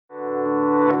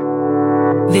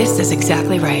This is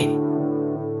exactly right.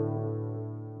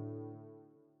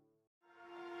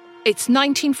 It's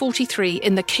 1943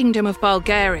 in the Kingdom of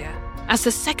Bulgaria. As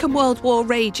the Second World War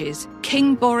rages,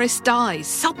 King Boris dies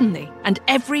suddenly, and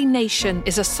every nation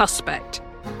is a suspect.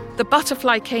 The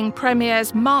Butterfly King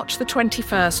premieres March the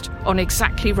 21st on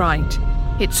Exactly Right.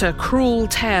 It's a cruel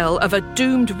tale of a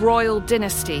doomed royal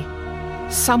dynasty.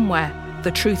 Somewhere,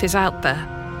 the truth is out there.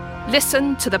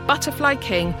 Listen to The Butterfly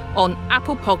King on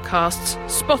Apple Podcasts,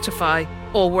 Spotify,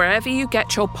 or wherever you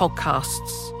get your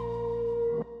podcasts.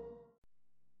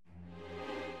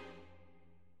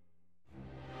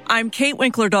 I'm Kate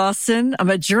Winkler-Dawson.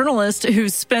 I'm a journalist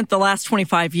who's spent the last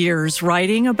 25 years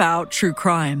writing about true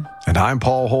crime. And I'm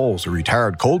Paul Holes, a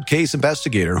retired cold case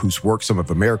investigator who's worked some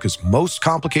of America's most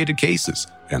complicated cases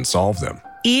and solved them.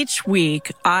 Each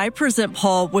week, I present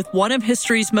Paul with one of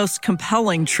history's most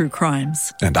compelling true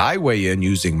crimes. And I weigh in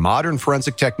using modern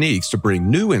forensic techniques to bring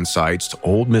new insights to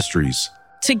old mysteries.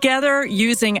 Together,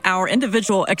 using our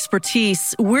individual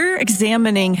expertise, we're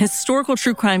examining historical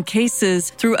true crime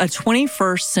cases through a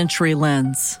 21st century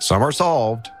lens. Some are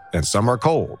solved, and some are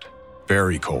cold.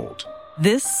 Very cold.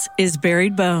 This is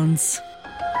Buried Bones.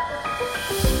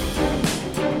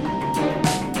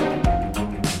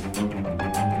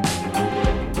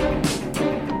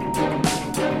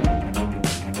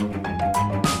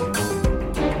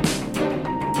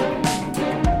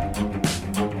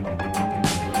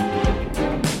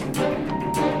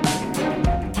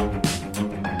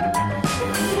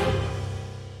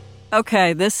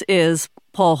 Okay, this is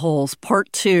Paul Holes,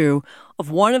 part 2 of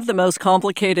one of the most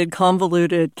complicated,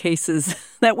 convoluted cases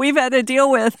that we've had to deal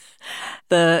with.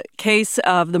 The case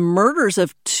of the murders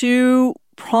of 2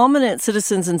 prominent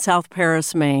citizens in South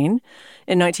Paris, Maine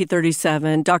in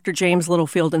 1937, Dr. James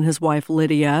Littlefield and his wife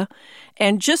Lydia.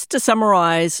 And just to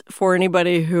summarize for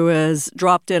anybody who has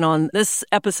dropped in on this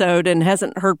episode and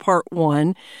hasn't heard part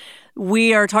 1,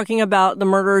 we are talking about the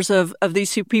murders of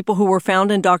these 2 people who were found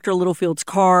in Dr. Littlefield's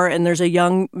car, and there's a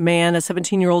young man, a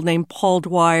 17-year-old named Paul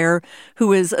Dwyer,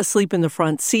 who is asleep in the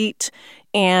front seat.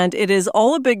 And it is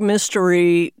all a big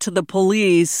mystery to the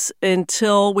police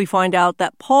until we find out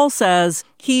that Paul says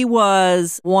he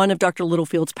was one of Dr.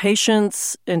 Littlefield's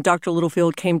patients, and Dr.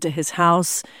 Littlefield came to his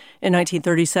house in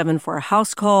 1937 for a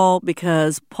house call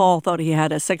because Paul thought he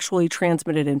had a sexually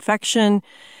transmitted infection.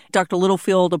 Dr.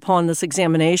 Littlefield, upon this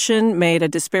examination, made a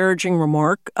disparaging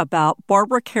remark about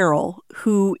Barbara Carroll,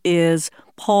 who is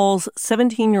Paul's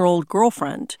 17-year-old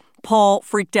girlfriend. Paul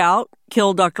freaked out,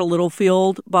 killed Dr.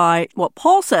 Littlefield by what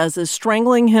Paul says is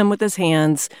strangling him with his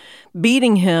hands,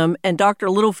 beating him, and Dr.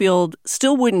 Littlefield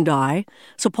still wouldn't die.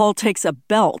 So Paul takes a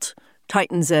belt,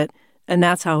 tightens it, and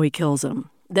that's how he kills him.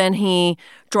 Then he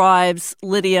drives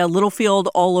Lydia Littlefield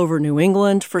all over New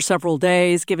England for several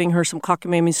days, giving her some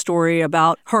cockamamie story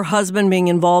about her husband being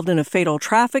involved in a fatal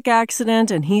traffic accident,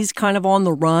 and he's kind of on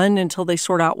the run until they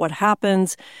sort out what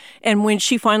happens. And when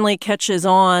she finally catches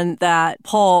on that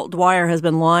Paul Dwyer has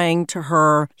been lying to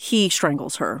her, he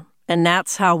strangles her. And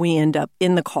that's how we end up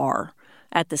in the car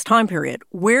at this time period.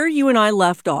 Where you and I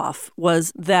left off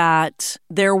was that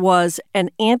there was an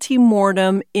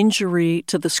ante-mortem injury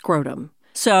to the scrotum.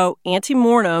 So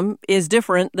ante-mortem is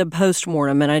different than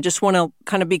post-mortem, and I just want to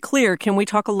kind of be clear. Can we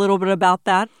talk a little bit about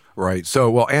that? Right. So,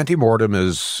 well, ante-mortem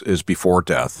is before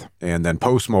death, and then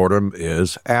post-mortem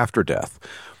is after death.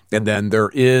 And then there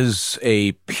is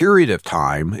a period of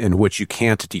time in which you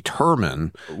can't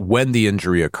determine when the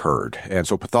injury occurred. And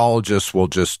so pathologists will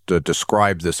just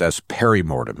describe this as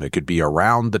perimortem. It could be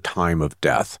around the time of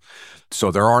death. So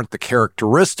there aren't the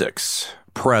characteristics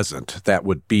present that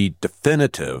would be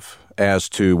definitive as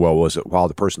to, well, was it while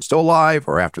the person's still alive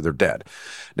or after they're dead?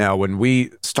 Now, when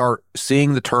we start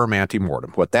seeing the term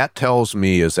ante-mortem, what that tells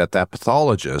me is that that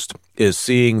pathologist is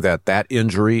seeing that that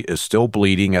injury is still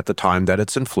bleeding at the time that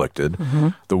it's inflicted. Mm-hmm.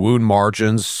 The wound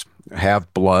margins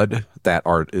have blood that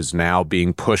is now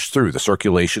being pushed through. The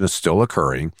circulation is still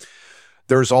occurring.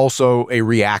 There's also a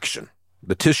reaction.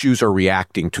 The tissues are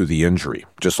reacting to the injury.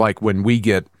 Just like when we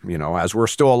get, as we're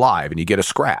still alive and you get a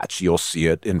scratch, you'll see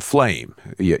it inflame.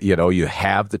 You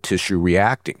have the tissue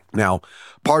reacting. Now,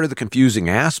 part of the confusing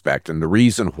aspect and the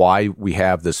reason why we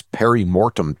have this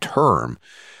perimortem term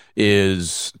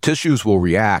is tissues will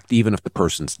react even if the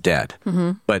person's dead.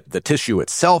 Mm-hmm. But the tissue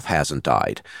itself hasn't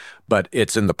died. But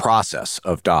it's in the process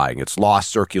of dying. It's lost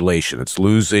circulation. It's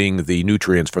losing the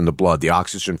nutrients from the blood, the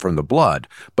oxygen from the blood.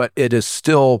 But it is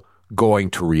still going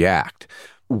to react.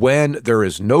 When there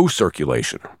is no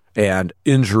circulation and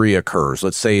injury occurs,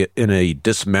 let's say in a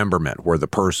dismemberment where the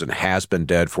person has been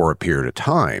dead for a period of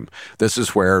time, this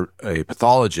is where a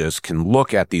pathologist can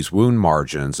look at these wound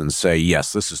margins and say,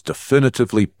 yes, this is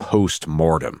definitively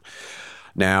post-mortem.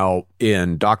 Now,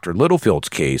 in Dr. Littlefield's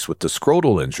case with the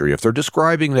scrotal injury, if they're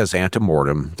describing it as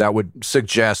antemortem, that would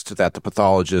suggest that the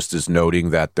pathologist is noting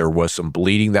that there was some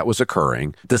bleeding that was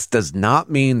occurring. This does not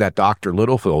mean that Dr.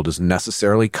 Littlefield is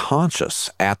necessarily conscious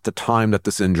at the time that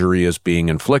this injury is being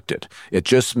inflicted. It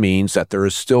just means that there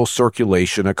is still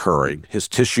circulation occurring. His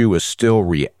tissue is still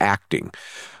reacting.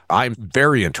 I'm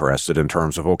very interested in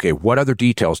terms of, okay, what other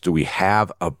details do we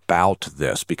have about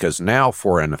this? Because now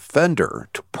for an offender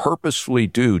to purposefully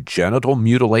do genital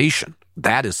mutilation,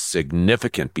 that is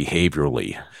significant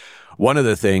behaviorally. One of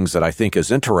the things that I think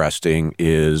is interesting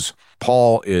is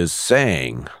Paul is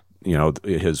saying,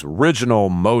 his original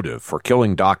motive for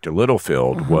killing Dr.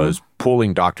 Littlefield was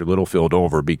pulling Dr. Littlefield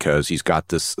over because he's got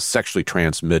this sexually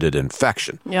transmitted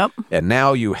infection. Yep. And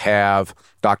now you have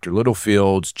Dr.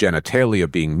 Littlefield's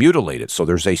genitalia being mutilated. So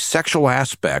there's a sexual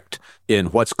aspect in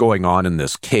what's going on in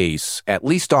this case, at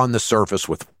least on the surface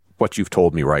with what you've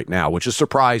told me right now, which is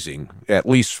surprising, at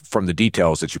least from the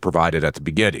details that you provided at the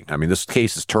beginning. I mean, this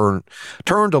case has turned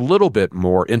a little bit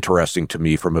more interesting to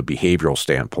me from a behavioral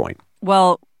standpoint.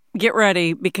 Well, get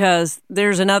ready, because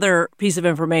there's another piece of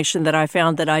information that I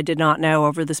found that I did not know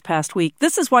over this past week.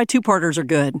 This is why two-parters are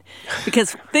good,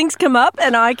 because things come up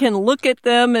and I can look at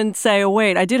them and say, oh,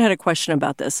 wait, I did have a question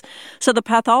about this. So the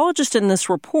pathologist in this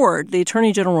report, the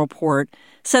Attorney General report,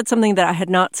 said something that I had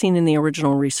not seen in the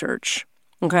original research.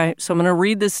 Okay, so I'm going to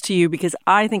read this to you because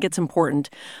I think it's important.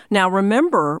 Now,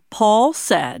 remember, Paul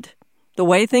said the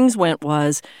way things went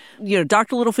was,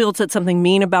 Dr. Littlefield said something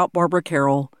mean about Barbara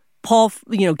Carroll. Paul,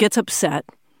 gets upset.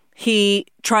 He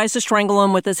tries to strangle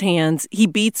him with his hands. He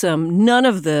beats him. None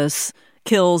of this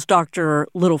kills Dr.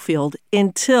 Littlefield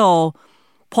until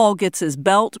Paul gets his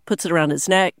belt, puts it around his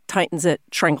neck, tightens it,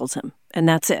 strangles him. And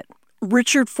that's it.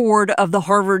 Richard Ford of the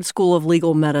Harvard School of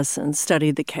Legal Medicine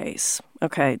studied the case.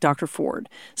 Okay, Dr. Ford.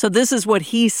 So this is what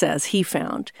he says he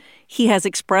found. He has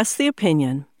expressed the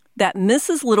opinion that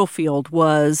Mrs. Littlefield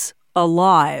was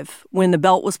alive when the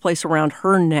belt was placed around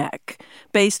her neck,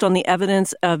 based on the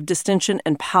evidence of distension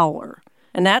and pallor.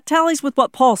 And that tallies with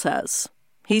what Paul says.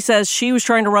 He says, she was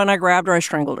trying to run, I grabbed her, I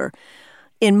strangled her.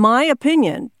 In my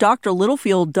opinion, Dr.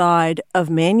 Littlefield died of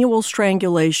manual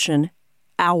strangulation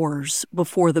hours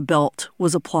before the belt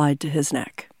was applied to his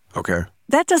neck. Okay.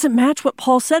 That doesn't match what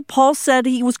Paul said. Paul said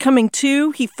he was coming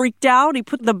to, he freaked out, he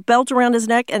put the belt around his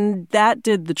neck, and that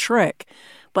did the trick.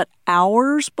 But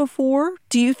hours before?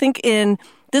 Do you think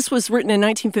this was written in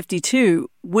 1952,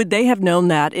 would they have known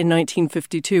that in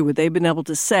 1952? Would they have been able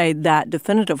to say that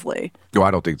definitively? No,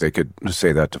 I don't think they could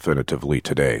say that definitively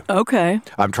today. Okay.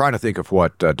 I'm trying to think of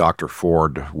what Dr.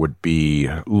 Ford would be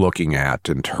looking at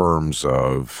in terms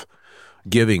of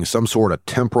giving some sort of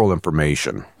temporal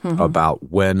information about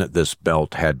when this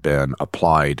belt had been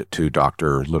applied to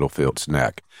Dr. Littlefield's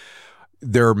neck.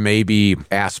 There may be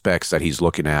aspects that he's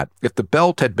looking at. If the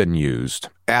belt had been used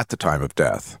at the time of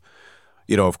death,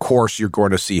 of course, you're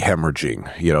going to see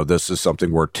hemorrhaging. This is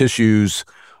something where tissues,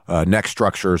 neck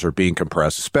structures are being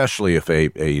compressed, especially if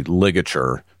a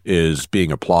ligature is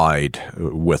being applied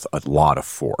with a lot of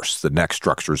force. The neck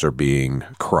structures are being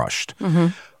crushed.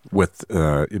 With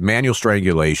manual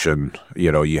strangulation,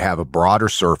 you have a broader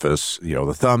surface.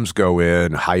 The thumbs go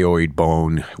in, hyoid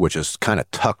bone, which is kind of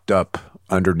tucked up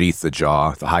underneath the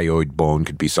jaw. The hyoid bone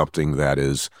could be something that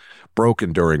is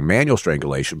broken during manual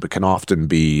strangulation, but can often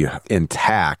be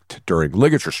intact during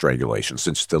ligature strangulation,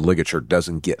 since the ligature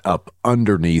doesn't get up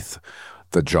underneath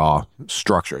the jaw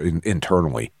structure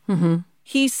internally.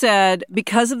 He said,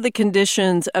 because of the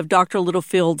conditions of Dr.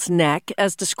 Littlefield's neck,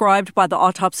 as described by the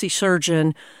autopsy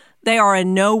surgeon, they are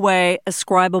in no way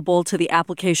ascribable to the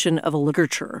application of a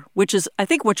ligature, which is, I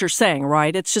think, what you're saying,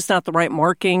 right? It's just not the right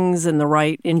markings and the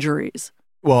right injuries.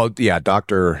 Well, yeah,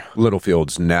 Dr.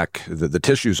 Littlefield's neck, the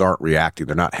tissues aren't reacting.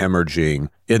 They're not hemorrhaging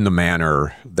in the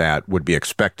manner that would be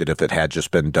expected if it had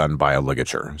just been done by a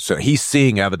ligature. So he's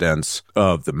seeing evidence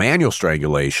of the manual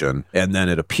strangulation, and then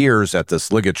it appears that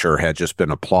this ligature had just been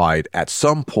applied at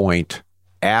some point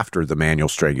after the manual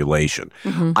strangulation.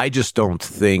 I just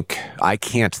I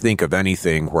can't think of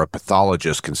anything where a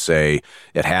pathologist can say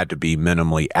it had to be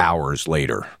minimally hours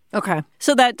later. Okay.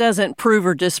 So that doesn't prove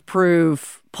or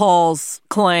disprove Paul's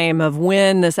claim of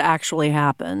when this actually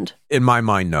happened. In my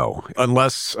mind, no.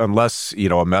 Unless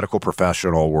a medical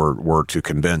professional were to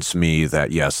convince me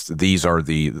that, yes, these are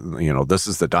this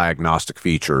is the diagnostic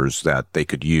features that they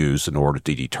could use in order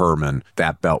to determine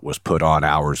that belt was put on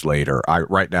hours later.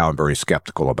 Right now, I'm very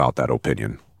skeptical about that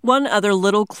opinion. One other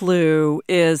little clue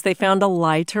is they found a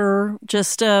lighter,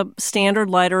 just a standard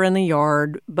lighter in the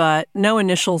yard, but no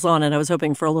initials on it. I was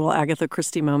hoping for a little Agatha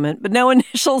Christie moment, but no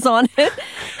initials on it.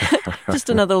 Just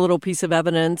another little piece of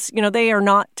evidence. You know, they are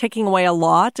not taking away a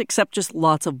lot, except just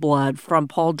lots of blood from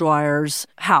Paul Dwyer's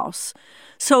house.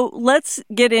 So let's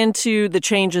get into the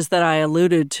changes that I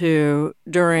alluded to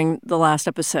during the last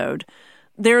episode.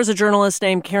 There's a journalist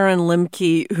named Karen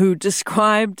Lemke who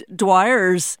described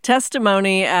Dwyer's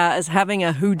testimony as having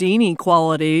a Houdini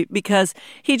quality because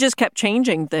he just kept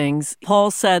changing things.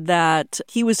 Paul said that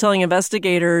he was telling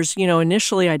investigators, you know,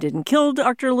 initially I didn't kill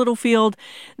Dr. Littlefield.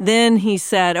 Then he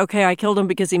said, okay, I killed him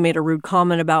because he made a rude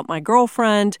comment about my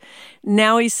girlfriend.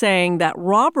 Now he's saying that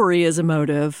robbery is a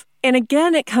motive. And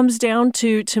again, it comes down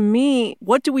to me,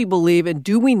 what do we believe and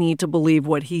do we need to believe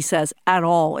what he says at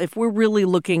all if we're really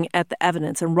looking at the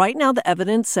evidence? And right now the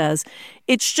evidence says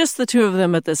it's just the two of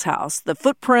them at this house. The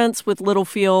footprints with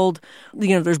Littlefield, you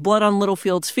know, there's blood on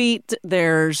Littlefield's feet.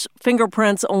 There's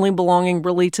fingerprints only belonging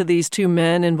really to these two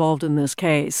men involved in this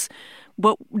case.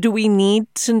 But do we need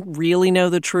to really know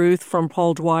the truth from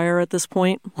Paul Dwyer at this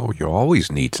point? Oh, you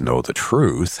always need to know the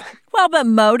truth. Well, but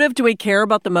motive, do we care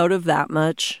about the motive that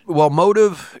much? Well,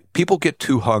 motive, people get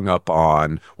too hung up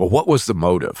on, well, what was the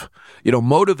motive? You know,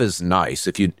 motive is nice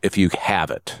if you have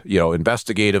it, you know,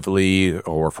 investigatively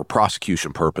or for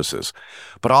prosecution purposes.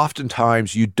 But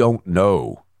oftentimes you don't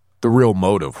know the real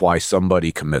motive why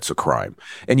somebody commits a crime.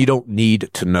 And you don't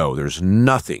need to know. There's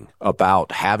nothing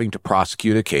about having to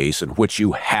prosecute a case in which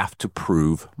you have to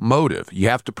prove motive. You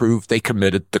have to prove they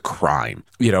committed the crime.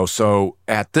 You know, so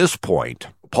at this point,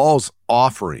 Paul's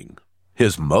offering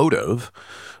his motive,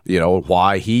 you know,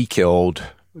 why he killed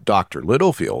Dr.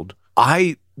 Littlefield.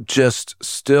 I just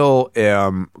still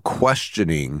am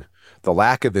questioning the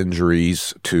lack of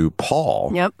injuries to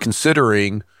Paul,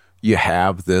 considering you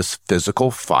have this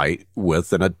physical fight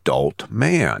with an adult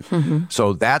man. Mm-hmm.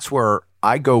 So that's where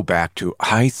I go back to,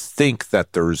 I think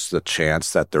that there's the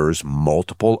chance that there's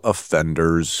multiple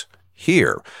offenders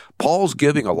here. Paul's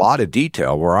giving a lot of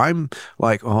detail where I'm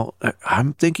like, oh,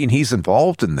 I'm thinking he's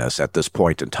involved in this at this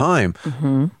point in time,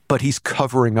 but he's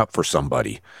covering up for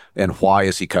somebody. And why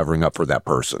is he covering up for that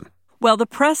person? Well, the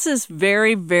press is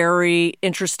very, very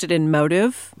interested in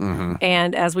motive.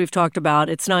 And as we've talked about,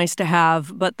 it's nice to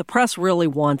have, but the press really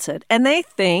wants it. And they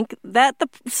think that the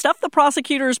stuff the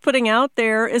prosecutor is putting out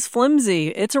there is flimsy.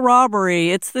 It's a robbery.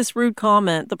 It's this rude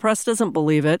comment. The press doesn't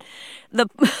believe it. The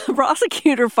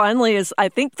prosecutor finally is, I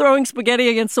think, throwing spaghetti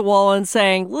against the wall and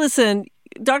saying, listen,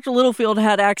 Dr. Littlefield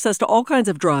had access to all kinds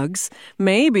of drugs.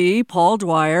 Maybe Paul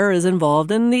Dwyer is involved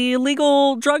in the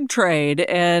illegal drug trade,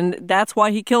 and that's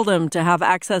why he killed him, to have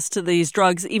access to these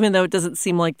drugs, even though it doesn't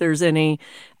seem like there's any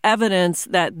evidence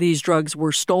that these drugs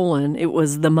were stolen. It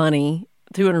was the money,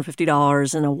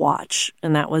 $250 and a watch,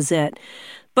 and that was it.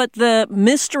 But the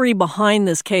mystery behind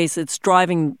this case, it's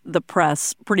driving the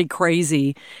press pretty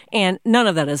crazy, and none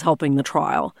of that is helping the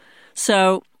trial.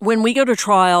 So when we go to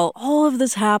trial, all of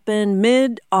this happened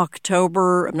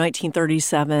mid-October of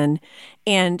 1937,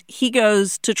 and he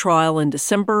goes to trial in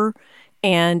December,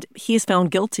 and he is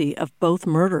found guilty of both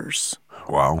murders.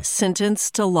 Wow.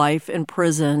 Sentenced to life in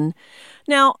prison.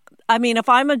 Now, I mean, if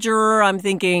I'm a juror, I'm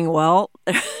thinking, well,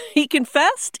 he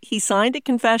confessed. He signed a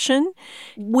confession.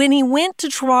 When he went to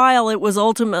trial, it was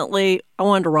ultimately, I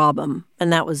wanted to rob him.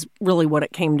 And that was really what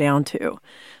it came down to.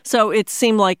 So it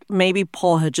seemed like maybe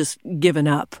Paul had just given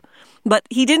up. But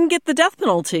he didn't get the death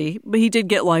penalty, but he did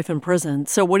get life in prison.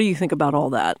 So what do you think about all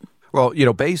that? Well, you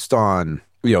know, based on,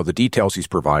 you know, the details he's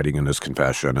providing in his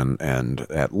confession, and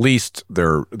at least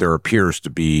there appears to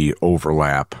be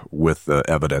overlap with the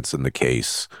evidence in the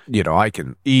case. You know, I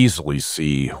can easily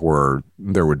see where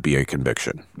there would be a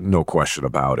conviction. No question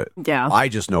about it. Yeah. I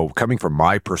just know, coming from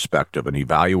my perspective and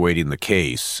evaluating the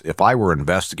case, if I were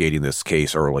investigating this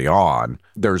case early on,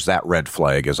 there's that red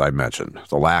flag, as I mentioned,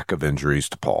 the lack of injuries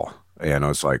to Paul. And I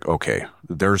was like, okay,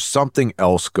 there's something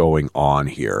else going on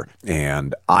here.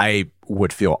 And I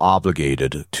would feel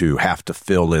obligated to have to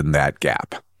fill in that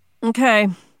gap. Okay,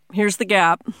 here's the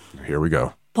gap. Here we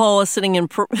go. Paul is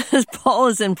Paul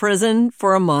is in prison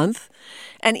for a month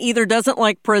and either doesn't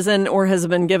like prison or has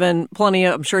been given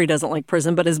I'm sure he doesn't like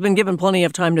prison, but has been given plenty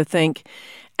of time to think.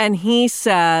 And he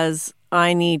says,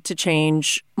 I need to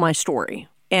change my story.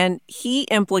 And he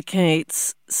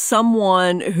implicates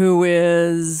someone who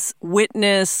is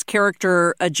witness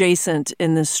character adjacent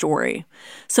in this story.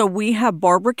 So we have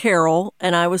Barbara Carroll,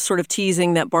 and I was sort of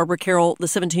teasing that Barbara Carroll, the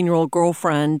 17-year-old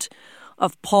girlfriend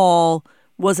of Paul,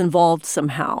 was involved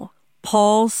somehow.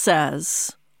 Paul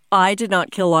says, I did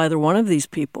not kill either one of these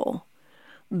people.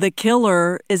 The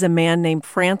killer is a man named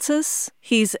Francis.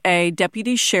 He's a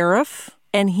deputy sheriff,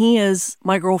 and he is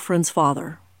my girlfriend's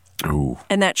father. Ooh.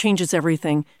 And that changes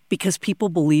everything because people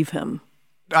believe him.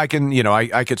 I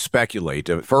could speculate.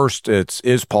 At first,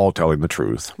 is Paul telling the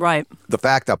truth? Right. The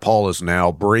fact that Paul is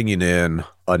now bringing in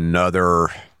another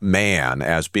man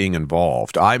as being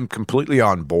involved, I'm completely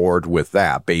on board with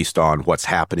that based on what's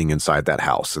happening inside that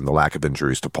house and the lack of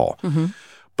injuries to Paul. Mm-hmm.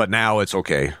 But now it's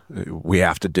okay. We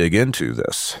have to dig into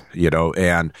this,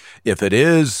 and if it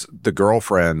is the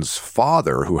girlfriend's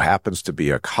father who happens to be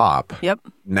a cop, yep.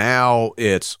 Now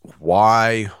it's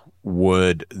why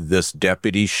would this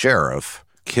deputy sheriff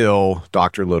kill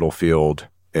Dr. Littlefield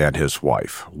and his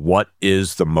wife? What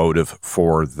is the motive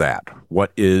for that?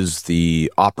 What is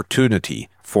the opportunity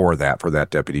for that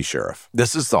deputy sheriff?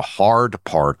 This is the hard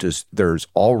part, is there's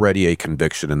already a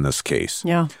conviction in this case.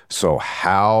 Yeah. So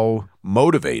how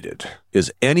motivated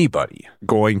is anybody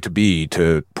going to be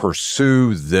to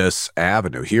pursue this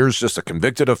avenue? Here's just a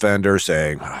convicted offender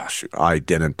saying, shoot, I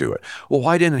didn't do it. Well,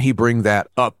 why didn't he bring that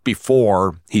up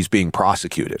before he's being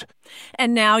prosecuted?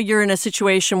 And now you're in a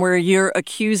situation where you're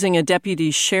accusing a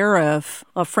deputy sheriff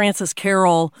of Francis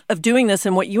Carroll of doing this.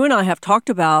 And what you and I have talked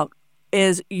about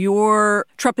is your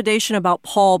trepidation about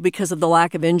Paul because of the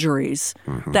lack of injuries,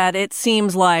 mm-hmm. that it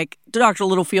seems like Dr.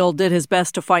 Littlefield did his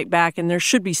best to fight back and there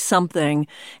should be something.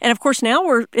 And of course,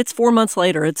 now it's 4 months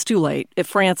later. It's too late. If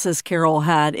Francis Carroll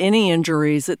had any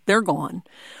injuries, they're gone.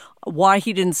 Why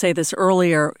he didn't say this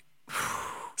earlier.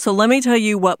 So let me tell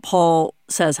you what Paul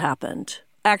says happened.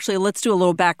 Actually, let's do a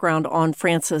little background on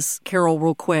Francis Carroll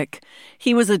real quick.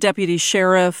 He was a deputy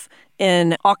sheriff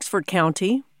in Oxford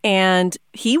County, and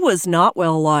he was not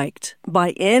well liked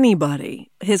by anybody.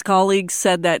 His colleagues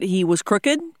said that he was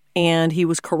crooked, and he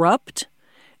was corrupt,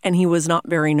 and he was not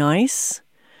very nice,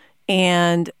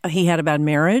 and he had a bad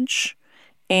marriage.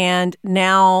 And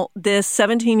now this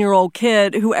 17-year-old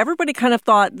kid who everybody kind of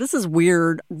thought, this is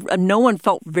weird, no one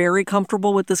felt very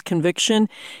comfortable with this conviction,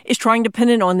 is trying to pin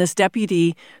it on this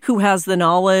deputy who has the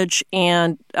knowledge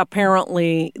and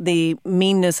apparently the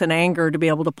meanness and anger to be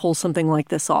able to pull something like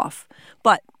this off.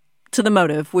 But to the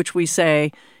motive, which we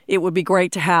say it would be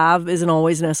great to have, isn't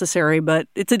always necessary, but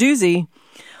it's a doozy.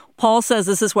 Paul says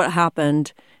this is what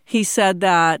happened. He said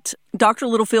that Dr.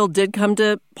 Littlefield did come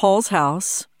to Paul's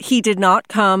house. He did not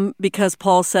come because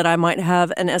Paul said I might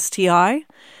have an STI.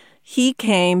 He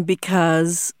came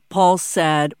because Paul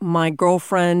said my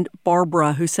girlfriend,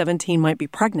 Barbara, who's 17, might be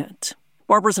pregnant.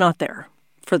 Barbara's not there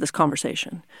for this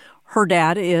conversation. Her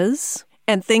dad is,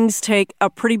 and things take a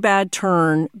pretty bad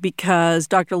turn because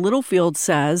Dr. Littlefield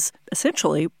says,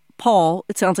 essentially, Paul,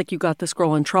 it sounds like you got this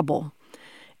girl in trouble.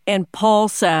 And Paul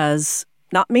says,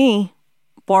 not me.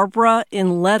 Barbara,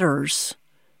 in letters,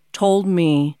 told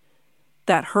me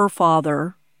that her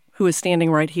father, who is standing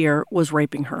right here, was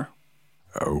raping her.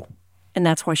 Oh. And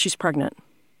that's why she's pregnant.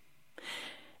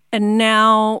 And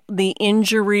now the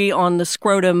injury on the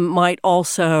scrotum might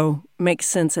also make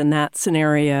sense in that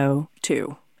scenario,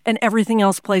 too. And everything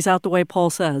else plays out the way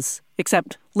Paul says,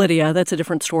 except Lydia. That's a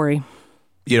different story.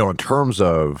 In terms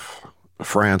of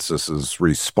Francis's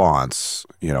response,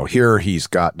 here he's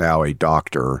got now a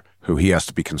doctor who he has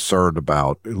to be concerned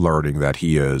about learning that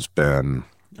he has been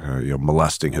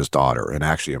molesting his daughter and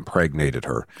actually impregnated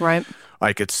her. Right.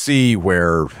 I could see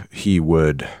where he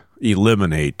would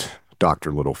eliminate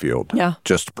Dr. Littlefield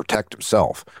just to protect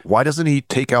himself. Why doesn't he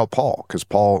take out Paul? Because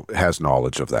Paul has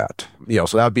knowledge of that.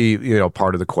 So that would be,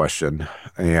 part of the question.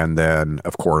 And then,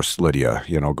 of course, Lydia,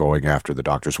 going after the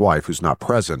doctor's wife who's not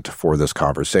present for this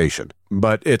conversation.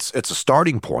 But it's a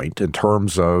starting point in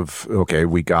terms of, okay,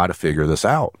 we got to figure this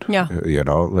out. Yeah.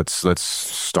 Let's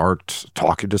start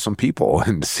talking to some people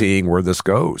and seeing where this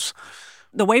goes.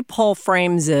 The way Paul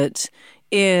frames it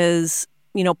is,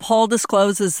 Paul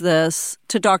discloses this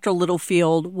to Dr.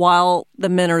 Littlefield while the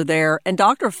men are there, and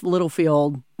Dr.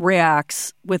 Littlefield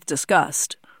reacts with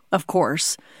disgust, of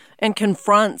course, and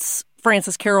confronts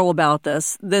Francis Carroll about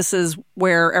this. This is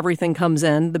where everything comes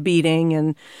in, the beating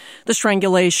and the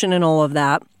strangulation and all of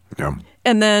that. Yeah.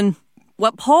 And then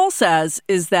what Paul says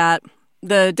is that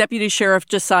the deputy sheriff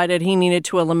decided he needed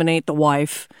to eliminate the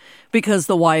wife because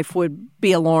the wife would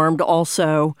be alarmed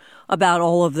also about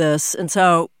all of this. And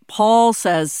so Paul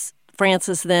says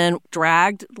Francis then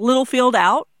dragged Littlefield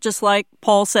out, just like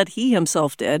Paul said he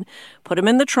himself did, put him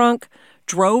in the trunk,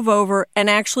 drove over, and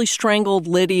actually strangled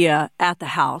Lydia at the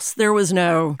house. There was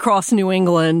no cross New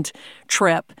England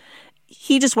trip.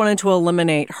 He just wanted to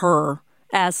eliminate her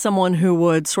as someone who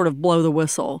would sort of blow the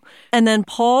whistle. And then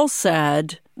Paul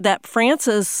said that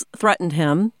Francis threatened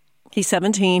him. He's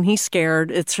 17. He's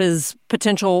scared. It's his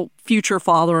potential future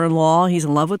father-in-law. He's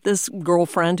in love with this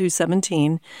girlfriend who's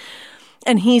 17.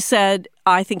 And he said,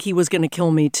 I think he was going to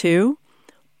kill me too.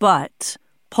 But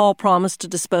Paul promised to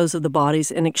dispose of the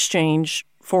bodies in exchange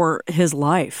for his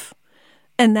life.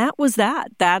 And that was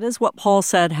that. That is what Paul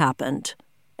said happened.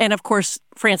 And of course,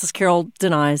 Frances Carroll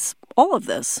denies all of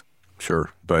this.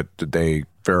 Sure. But did they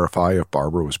verify if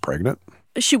Barbara was pregnant?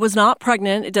 She was not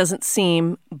pregnant, it doesn't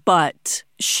seem, but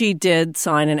she did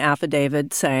sign an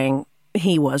affidavit saying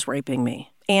he was raping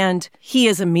me. And he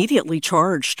is immediately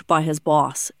charged by his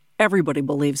boss. Everybody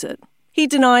believes it. He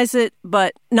denies it,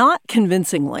 but not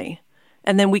convincingly.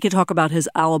 And then we could talk about his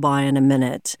alibi in a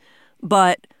minute.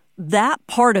 But that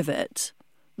part of it,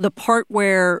 the part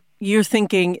where you're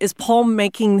thinking, is Paul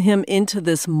making him into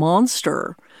this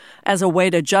monster as a way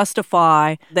to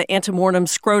justify the antemortem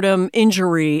scrotum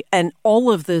injury and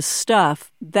all of this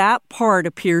stuff? That part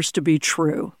appears to be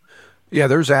true. Yeah,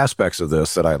 there's aspects of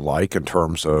this that I like in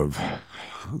terms of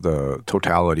the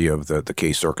totality of the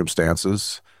case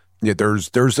circumstances. Yeah,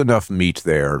 there's enough meat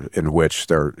there in which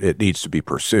it needs to be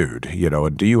pursued.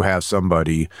 And do you have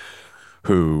somebody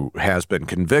who has been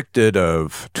convicted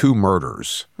of 2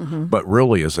 murders, but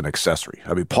really is an accessory?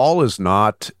 I mean, Paul is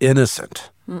not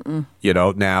innocent.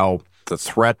 Now the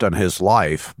threat on his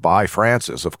life by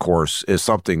Frances, of course, is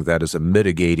something that is a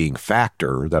mitigating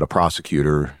factor that a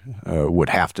prosecutor would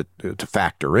have to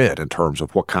factor in terms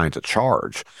of what kinds of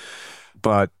charge.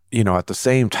 But at the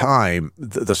same time,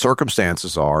 the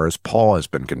circumstances are as Paul has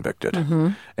been convicted.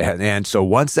 And so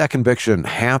once that conviction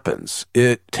happens,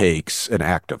 it takes an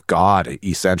act of God,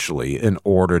 essentially, in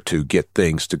order to get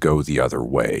things to go the other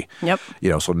way. Yep.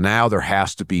 So now there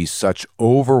has to be such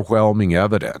overwhelming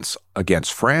evidence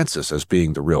against Frances as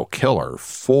being the real killer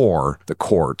for the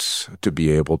courts to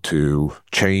be able to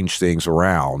change things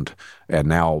around and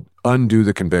now undo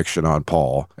the conviction on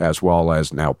Paul, as well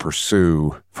as now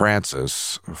pursue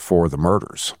Frances for the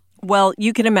murders. Well,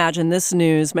 you can imagine this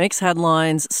news makes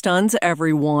headlines, stuns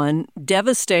everyone,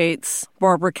 devastates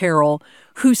Barbara Carroll,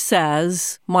 who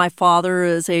says, my father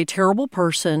is a terrible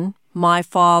person. My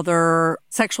father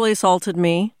sexually assaulted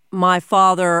me. My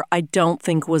father, I don't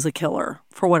think, was a killer,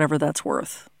 for whatever that's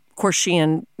worth. Of course, she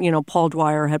and, Paul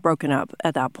Dwyer had broken up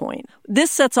at that point.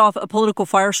 This sets off a political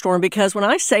firestorm because when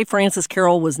I say Frances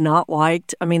Carroll was not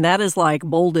liked, I mean, that is like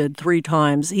bolded 3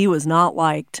 times. He was not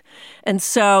liked. And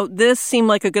so this seemed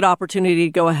like a good opportunity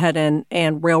to go ahead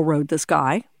and railroad this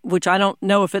guy, which I don't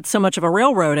know if it's so much of a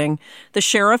railroading. The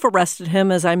sheriff arrested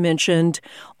him, as I mentioned,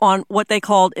 on what they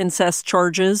called incest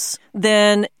charges.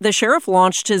 Then the sheriff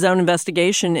launched his own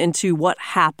investigation into what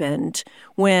happened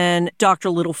when Dr.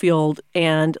 Littlefield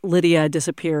and Lydia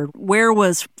disappeared. Where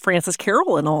was Frances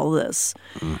Carroll in all of this?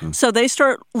 So they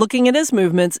start looking at his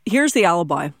movements. Here's the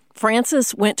alibi.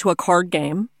 Frances went to a card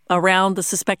game around the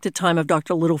suspected time of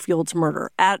Dr. Littlefield's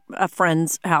murder at a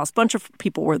friend's house. A bunch of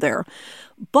people were there.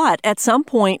 But at some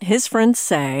point, his friends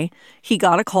say he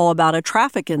got a call about a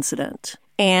traffic incident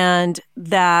and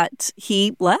that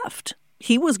he left.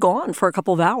 He was gone for a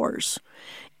couple of hours.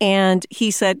 And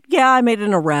he said, yeah, I made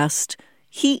an arrest.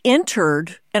 He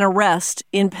entered an arrest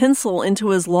in pencil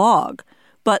into his log,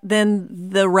 but then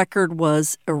the record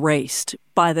was erased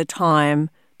by the time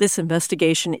this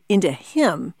investigation into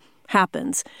him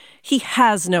happens. He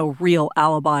has no real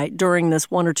alibi during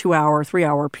this 1 or 2 hour, 3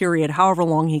 hour period, however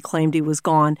long he claimed he was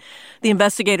gone. The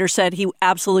investigator said he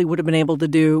absolutely would have been able to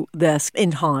do this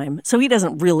in time. So he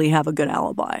doesn't really have a good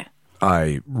alibi.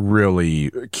 I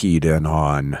really keyed in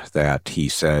on that. He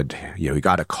said, he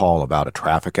got a call about a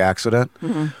traffic accident.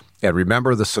 And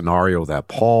remember the scenario that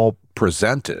Paul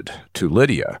presented to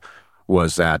Lydia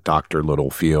was that Dr.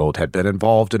 Littlefield had been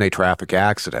involved in a traffic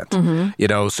accident.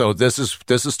 So this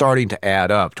is starting to add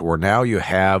up to where now you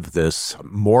have this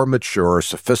more mature,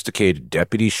 sophisticated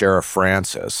Deputy Sheriff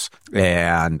Frances.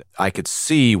 And I could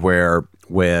see where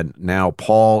when now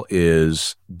Paul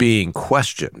is being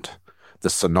questioned, the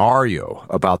scenario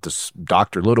about this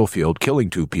Dr. Littlefield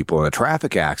killing 2 people in a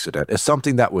traffic accident is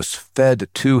something that was fed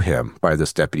to him by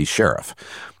this deputy sheriff.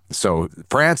 So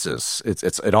Frances,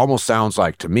 it almost sounds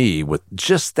like to me, with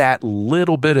just that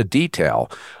little bit of detail,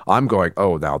 I'm going,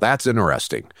 oh, now that's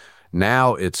interesting.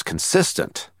 Now it's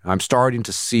consistent. I'm starting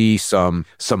to see some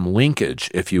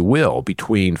linkage, if you will,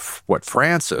 between what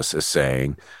Frances is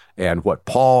saying and what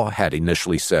Paul had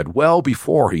initially said well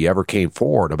before he ever came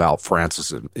forward about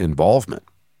Frances' involvement.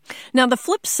 Now, the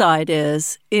flip side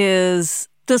is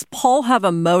does Paul have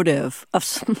a motive,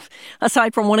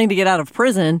 aside from wanting to get out of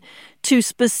prison, to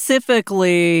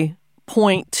specifically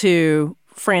point to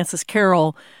Frances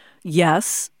Carroll?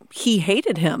 Yes, he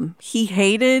hated him. He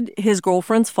hated his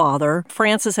girlfriend's father.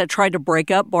 Francis had tried to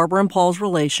break up Barbara and Paul's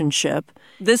relationship.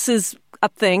 This is a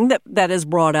thing that is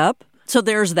brought up. So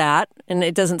there's that. And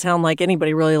it doesn't sound like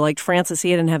anybody really liked Francis. He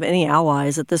didn't have any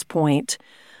allies at this point.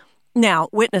 Now,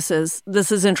 witnesses,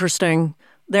 this is interesting.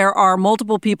 There are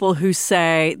multiple people who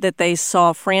say that they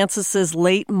saw Francis's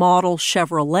late model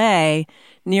Chevrolet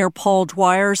near Paul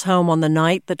Dwyer's home on the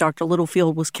night that Dr.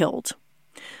 Littlefield was killed.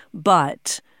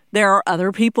 But there are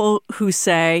other people who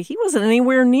say he wasn't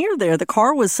anywhere near there. The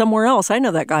car was somewhere else. I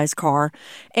know that guy's car.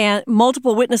 And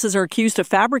multiple witnesses are accused of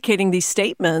fabricating these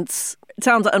statements. It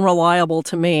sounds unreliable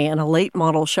to me. And a late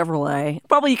model Chevrolet.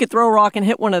 Probably you could throw a rock and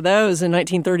hit one of those in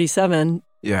 1937.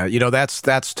 Yeah, that's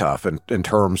tough in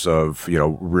terms of,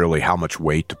 really how much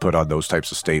weight to put on those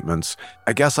types of statements.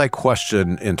 I guess I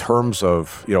question in terms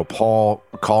of, Paul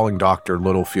calling Dr.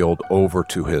 Littlefield over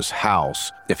to his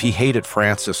house. If he hated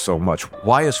Francis so much,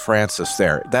 why is Francis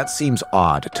there? That seems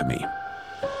odd to me.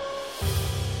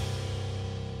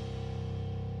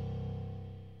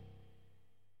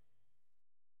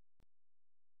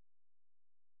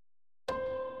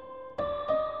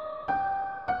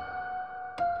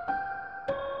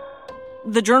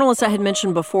 The journalist I had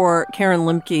mentioned before, Karen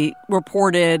Lemke,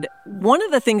 reported one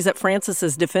of the things that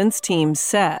Francis's defense team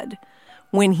said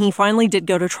when he finally did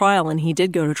go to trial, and he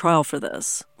did go to trial for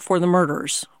this, for the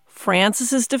murders.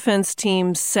 Francis's defense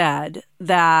team said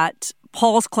that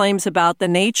Paul's claims about the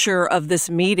nature of this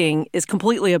meeting is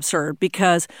completely absurd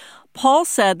because Paul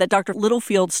said that Dr.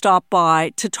 Littlefield stopped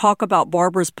by to talk about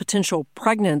Barbara's potential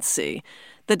pregnancy.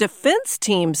 The defense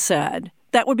team said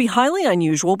that would be highly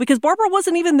unusual because Barbara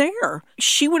wasn't even there.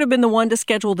 She would have been the one to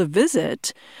schedule the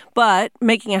visit, but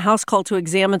making a house call to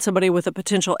examine somebody with a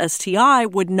potential STI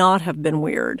would not have been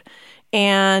weird.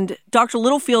 And Dr.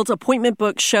 Littlefield's appointment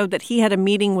book showed that he had a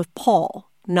meeting with Paul,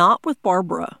 not with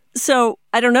Barbara. So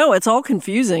I don't know. It's all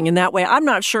confusing in that way. I'm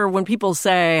not sure when people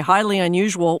say highly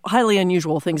unusual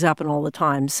things happen all the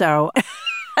time. So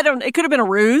it could have been a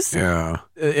ruse. Yeah,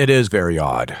 it is very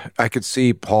odd. I could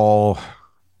see Paul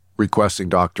requesting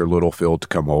Dr. Littlefield to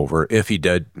come over if he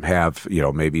did have,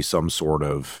 maybe some sort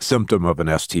of symptom of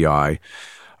an STI,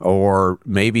 or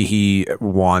maybe he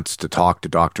wants to talk to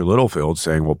Dr. Littlefield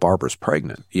saying, well, Barbara's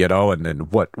pregnant, and then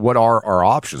what are our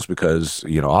options? Because,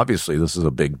 obviously this is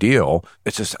a big deal.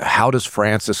 It's just, how does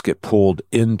Francis get pulled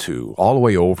into all the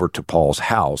way over to Paul's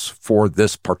house for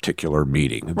this particular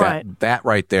meeting? Right. That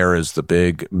right there is the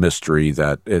big mystery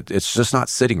that it's just not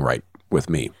sitting right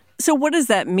with me. So what does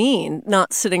that mean,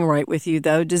 not sitting right with you,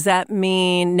 though? Does that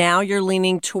mean now you're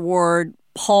leaning toward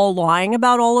Paul lying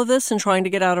about all of this and trying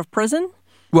to get out of prison?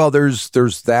 Well, there's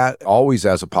that always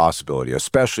as a possibility,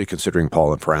 especially considering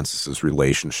Paul and Francis's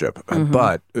relationship. Mm-hmm.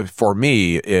 But for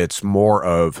me, it's more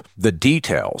of the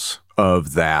details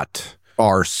of that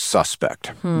are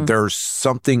suspect. There's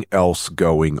something else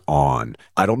going on.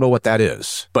 I don't know what that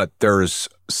is, but there's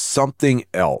something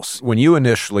else. When you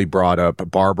initially brought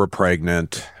up Barbara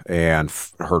pregnant and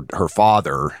her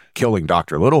father killing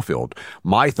Dr. Littlefield,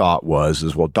 my thought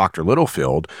was, well, Dr.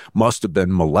 Littlefield must have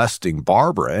been molesting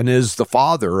Barbara and is the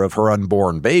father of her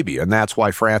unborn baby. And that's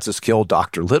why Francis killed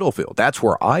Dr. Littlefield. That's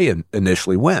where I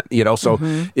initially went, so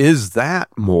is that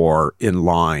more in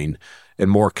line and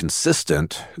more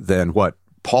consistent than what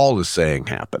Paul is saying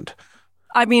happened?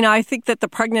 I mean, I think that the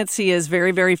pregnancy is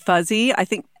very, very fuzzy.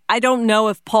 I don't know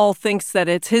if Paul thinks that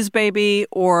it's his baby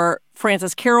or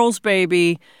Francis Carroll's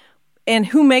baby, and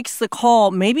who makes the call.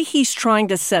 Maybe he's trying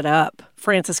to set up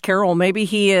Francis Carroll. Maybe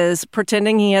he is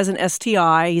pretending he has an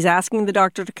STI. He's asking the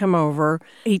doctor to come over.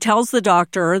 He tells the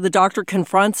doctor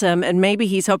confronts him, and maybe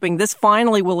he's hoping this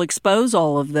finally will expose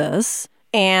all of this,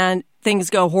 and things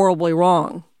go horribly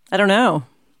wrong. I don't know.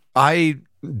 I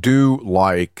do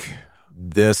like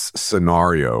this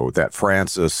scenario that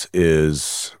Francis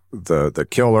is the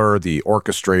killer, the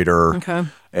orchestrator, okay,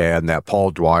 and that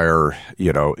Paul Dwyer,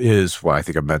 is what I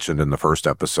think I mentioned in the first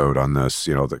episode on this,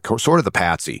 sort of the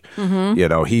patsy.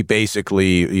 Mm-hmm. He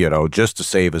basically, just to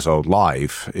save his own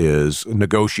life is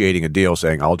negotiating a deal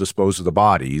saying, I'll dispose of the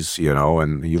bodies,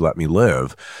 and you let me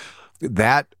live.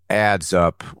 That adds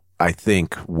up, I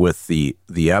think, with the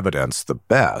evidence the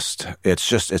best. It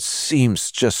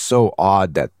seems just so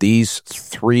odd that these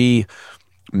three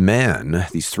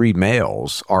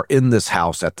males are in this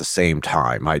house at the same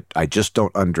time. I just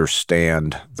don't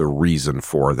understand the reason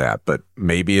for that, but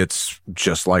maybe it's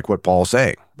just like what Paul's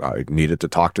saying. I needed to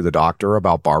talk to the doctor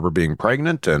about Barbara being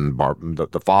pregnant, and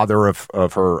the father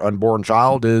of her unborn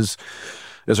child is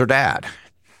her dad.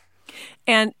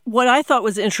 And what I thought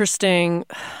was interesting,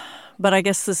 but I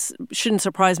guess this shouldn't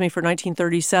surprise me for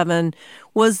 1937,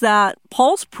 was that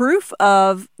Paul's proof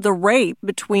of the rape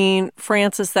between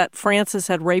Francis, that Francis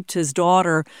had raped his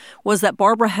daughter, was that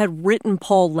Barbara had written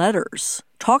Paul letters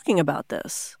talking about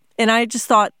this. And I just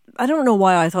thought, I don't know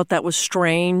why I thought that was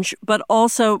strange, but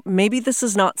also maybe this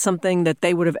is not something that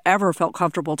they would have ever felt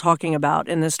comfortable talking about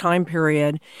in this time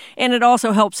period. And it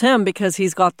also helps him because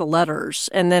he's got the letters.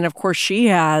 And then, of course, she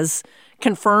has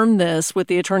confirmed this with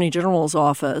the Attorney General's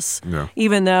office,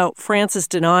 even though Francis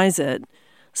denies it.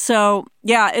 So,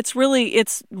 yeah, it's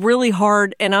really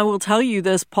hard. And I will tell you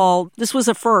this, Paul, this was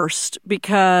a first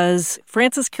because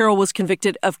Francis Carroll was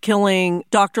convicted of killing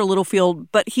Dr. Littlefield,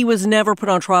 but he was never put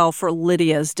on trial for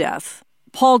Lydia's death.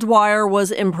 Paul Dwyer was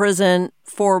in prison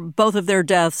for both of their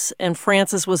deaths, and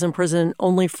Francis was in prison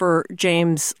only for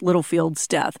James Littlefield's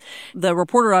death. The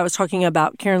reporter I was talking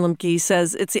about, Karen Lemke,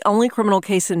 says it's the only criminal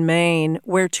case in Maine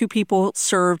where two people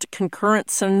served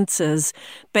concurrent sentences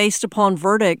based upon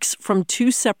verdicts from two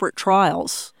separate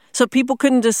trials. So people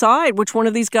couldn't decide which one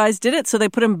of these guys did it, so they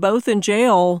put them both in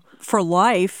jail for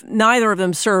life. Neither of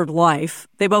them served life.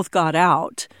 They both got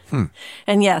out.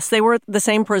 And yes, they were at the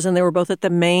same prison. They were both at the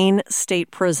Maine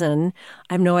State Prison.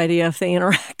 I have no idea if they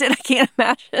interacted. I can't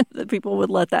imagine that people would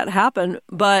let that happen.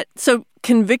 But so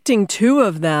convicting two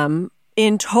of them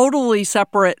in totally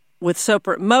separate, with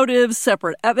separate motives,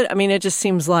 separate evidence, I mean, it just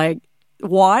seems like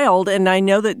wild. And I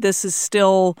know that this is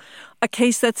still a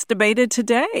case that's debated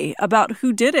today about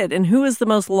who did it and who is the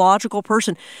most logical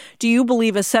person. Do you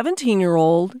believe a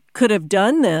 17-year-old could have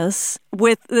done this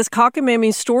with this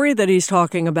cockamamie story that he's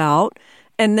talking about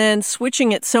and then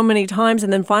switching it so many times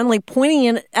and then finally pointing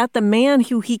it at the man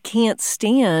who he can't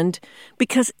stand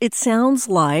because it sounds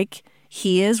like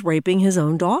he is raping his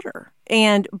own daughter?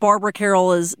 And Barbara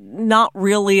Carroll is not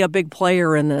really a big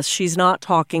player in this. She's not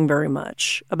talking very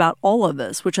much about all of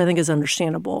this, which I think is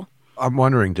understandable. I'm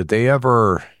wondering, did they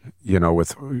ever,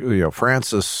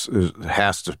 Francis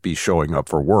has to be showing up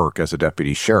for work as a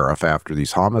deputy sheriff after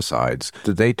these homicides.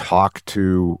 Did they talk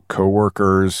to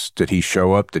coworkers? Did he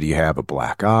show up? Did he have a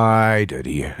black eye? Did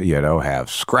he,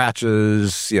 have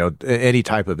scratches? Any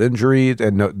type of injury?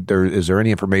 And is there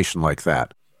any information like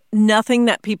that? Nothing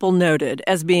that people noted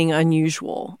as being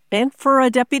unusual. And for a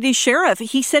deputy sheriff,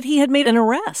 he said he had made an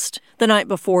arrest the night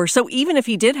before. So even if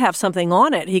he did have something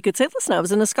on it, he could say, listen, I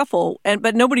was in a scuffle.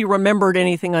 But nobody remembered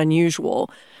anything unusual.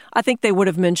 I think they would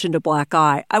have mentioned a black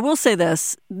eye. I will say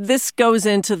this. This goes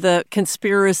into the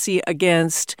conspiracy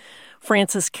against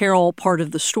Francis Carroll part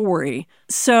of the story.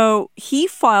 So he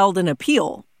filed an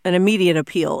appeal, an immediate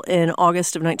appeal, in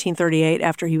August of 1938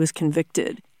 after he was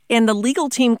convicted. And the legal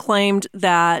team claimed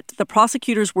that the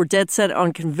prosecutors were dead set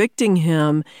on convicting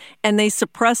him, and they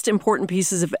suppressed important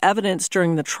pieces of evidence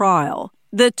during the trial.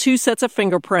 The two sets of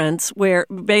fingerprints where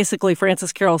basically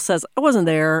Francis Carroll says, I wasn't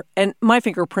there, and my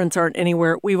fingerprints aren't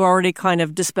anywhere. We've already kind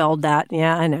of dispelled that.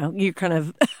 Yeah, I know. You're kind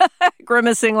of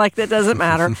grimacing like that doesn't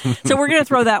matter. So we're going to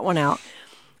throw that one out.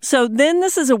 So then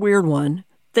this is a weird one.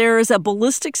 There is a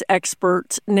ballistics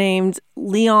expert named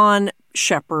Leon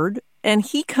Shepard, and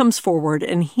he comes forward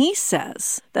and he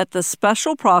says that the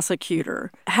special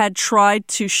prosecutor had tried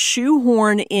to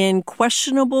shoehorn in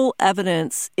questionable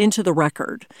evidence into the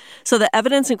record. So the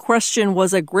evidence in question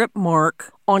was a grip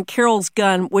mark on Carroll's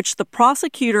gun, which the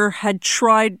prosecutor had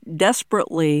tried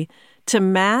desperately to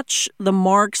match the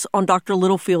marks on Dr.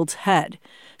 Littlefield's head.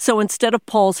 So instead of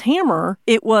Paul's hammer,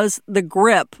 it was the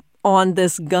grip on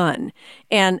this gun.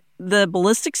 And the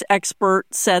ballistics expert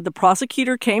said the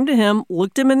prosecutor came to him,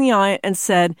 looked him in the eye, and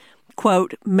said,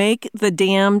 quote, make the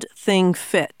damned thing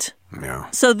fit. Yeah.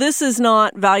 So this is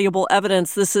not valuable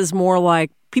evidence. This is more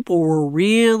like people were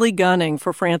really gunning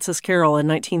for Francis Carroll in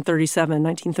 1937,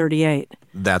 1938.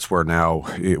 That's where now,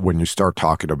 when you start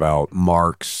talking about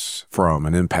marks from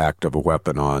an impact of a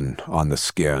weapon on the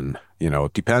skin,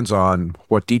 it depends on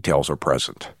what details are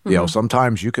present. Mm-hmm.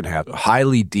 Sometimes you can have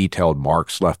highly detailed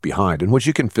marks left behind in which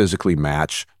you can physically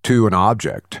match to an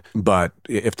object. But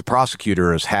if the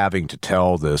prosecutor is having to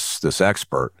tell this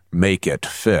expert, make it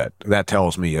fit, that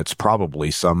tells me it's probably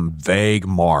some vague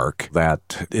mark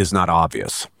that is not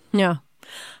obvious. Yeah.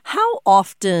 How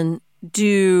often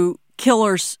do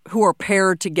killers who are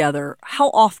paired together, how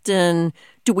often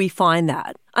do we find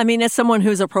that? I mean, as someone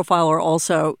who's a profiler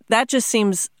also, that just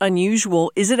seems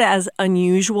unusual. Is it as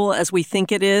unusual as we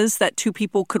think it is that two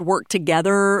people could work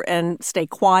together and stay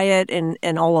quiet and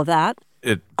all of that?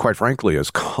 it quite frankly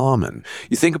is common.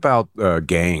 You think about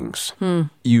gangs.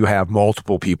 You have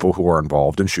multiple people who are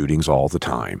involved in shootings all the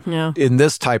time. Yeah. In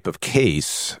this type of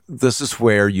case, this is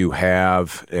where you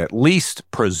have, at least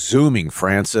presuming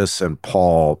Francis and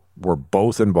Paul were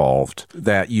both involved,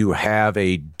 that you have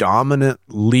a dominant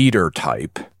leader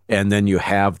type, and then you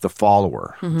have the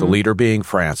follower, the leader being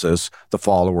Francis, the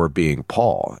follower being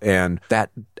Paul. And that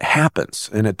happens,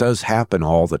 and it does happen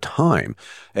all the time.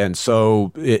 And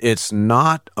so it's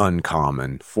not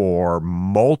uncommon for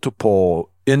multiple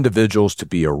individuals to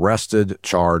be arrested,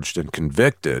 charged, and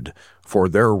convicted for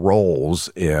their roles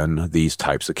in these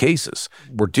types of cases.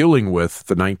 We're dealing with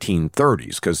the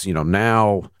 1930s because,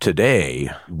 now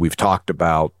today we've talked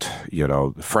about,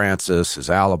 Francis, his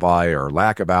alibi or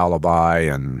lack of alibi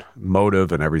and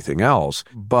motive and everything else.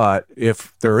 But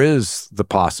if there is the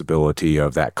possibility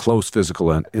of that close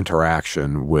physical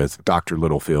interaction with Dr.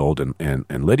 Littlefield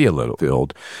and Lydia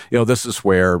Littlefield, this is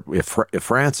where if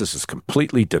Francis is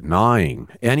completely denying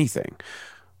anything,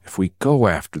 if we go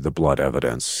after the blood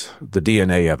evidence, the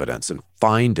DNA evidence, and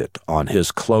find it on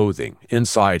his clothing,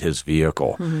 inside his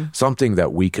vehicle, something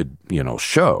that we could,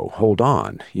 show, hold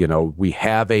on, we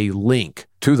have a link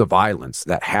to the violence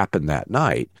that happened that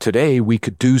night. Today, we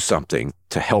could do something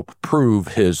to help prove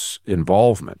his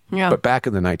involvement. Yeah. But back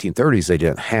in the 1930s, they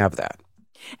didn't have that.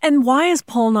 And why is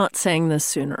Paul not saying this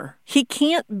sooner? He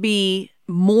can't be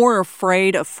more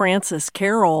afraid of Francis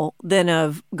Carroll than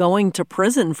of going to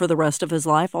prison for the rest of his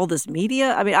life. All this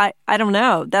media. I mean, I don't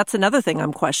know. That's another thing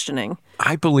I'm questioning.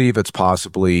 I believe it's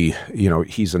possibly,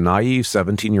 he's a naive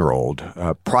 17-year-old.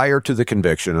 Prior to the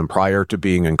conviction and prior to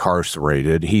being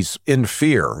incarcerated, he's in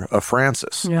fear of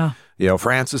Francis. Yeah.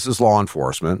 Francis is law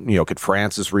enforcement. Could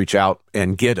Francis reach out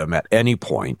and get him at any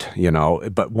point,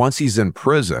 But once he's in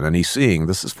prison and he's seeing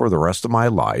this is for the rest of my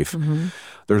life,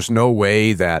 there's no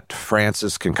way that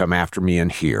Francis can come after me in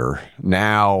here.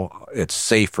 Now it's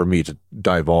safe for me to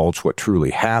divulge what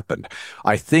truly happened.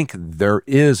 I think there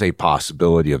is a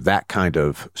possibility of that kind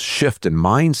of shift in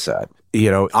mindset.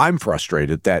 I'm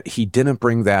frustrated that he didn't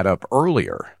bring that up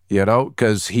earlier,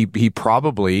 because he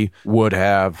probably would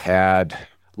have had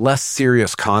less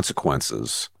serious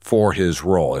consequences for his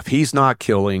role. If he's not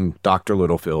killing Dr.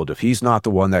 Littlefield, if he's not the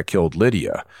one that killed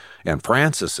Lydia, and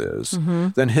Francis is,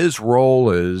 then his role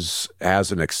is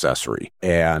as an accessory,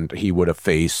 and he would have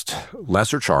faced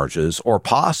lesser charges or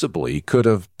possibly could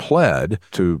have pled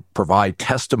to provide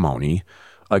testimony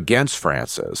against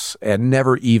Francis and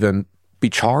never even be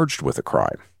charged with a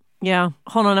crime. Yeah.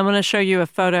 Hold on. I'm going to show you a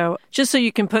photo just so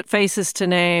you can put faces to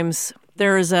names.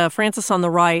 There is Francis on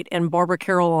the right and Barbara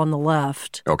Carroll on the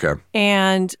left. Okay.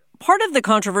 And part of the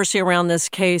controversy around this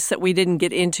case that we didn't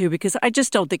get into, because I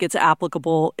just don't think it's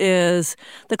applicable, is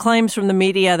the claims from the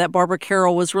media that Barbara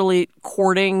Carroll was really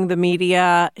courting the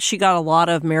media. She got a lot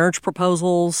of marriage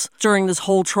proposals during this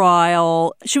whole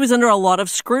trial. She was under a lot of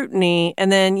scrutiny.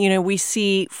 And then, we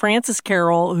see Francis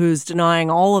Carroll, who's denying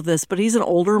all of this, but he's an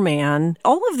older man.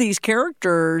 All of these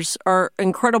characters are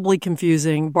incredibly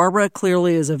confusing. Barbara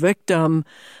clearly is a victim,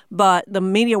 but the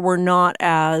media were not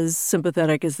as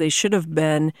sympathetic as they should have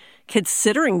been,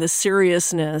 considering the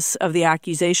seriousness of the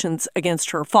accusations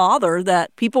against her father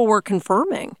that people were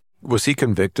confirming. Was he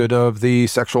convicted of the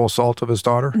sexual assault of his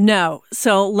daughter? No.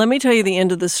 So let me tell you the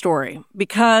end of the story.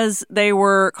 Because they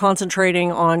were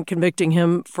concentrating on convicting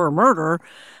him for murder,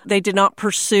 they did not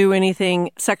pursue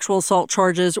anything sexual assault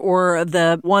charges or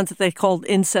the ones that they called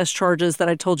incest charges that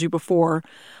I told you before.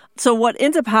 So what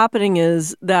ends up happening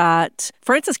is that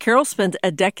Francis Carroll spent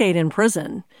a decade in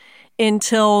prison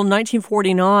until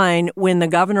 1949 when the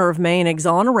governor of Maine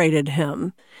exonerated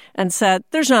him and said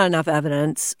there's not enough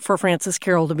evidence for Francis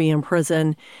Carroll to be in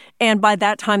prison. And by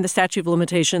that time, the statute of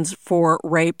limitations for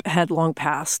rape had long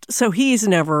passed. So he's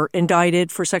never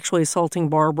indicted for sexually assaulting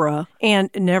Barbara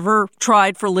and never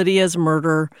tried for Lydia's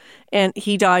murder. And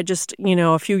he died just,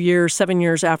 a few years, 7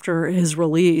 years after his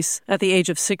release at the age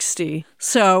of 60.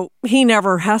 So he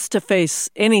never has to face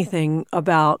anything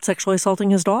about sexually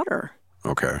assaulting his daughter.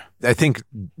 Okay. I think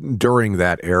during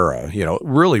that era,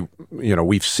 really,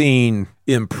 we've seen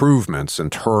improvements in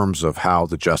terms of how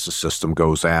the justice system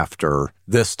goes after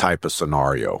this type of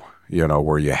scenario,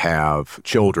 where you have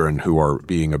children who are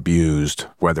being abused,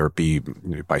 whether it be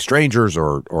by strangers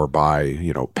or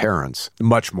by, parents.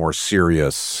 Much more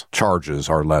serious charges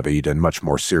are levied and much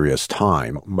more serious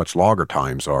time, much longer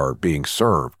times are being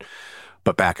served.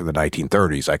 But back in the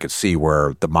 1930s, I could see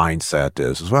where the mindset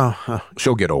is, well,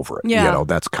 she'll get over it. Yeah.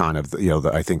 That's kind of,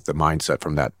 I think the mindset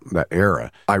from that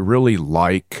era. I really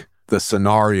like the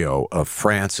scenario of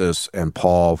Francis and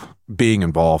Paul being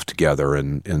involved together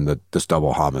in this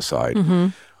double homicide.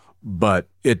 But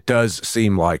it does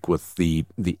seem like with the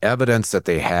evidence that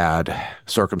they had,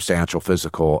 circumstantial,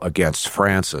 physical, against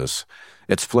Francis,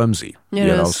 it's flimsy. It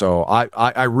is. So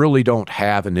I really don't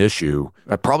have an issue.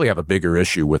 I probably have a bigger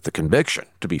issue with the conviction,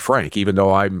 to be frank, even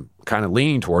though I'm kind of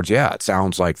leaning towards, it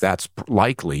sounds like that's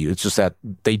likely. It's just that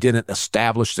they didn't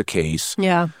establish the case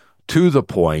to the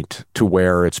point to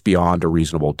where it's beyond a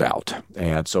reasonable doubt.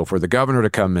 And so for the governor to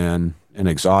come in and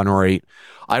exonerate,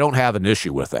 I don't have an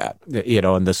issue with that.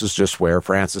 And this is just where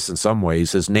Francis, in some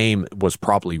ways, his name was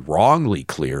probably wrongly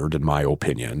cleared, in my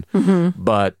opinion. Mm-hmm.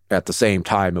 But at the same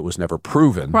time, it was never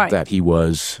proven that he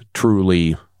was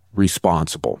truly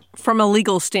responsible. From a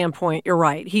legal standpoint, you're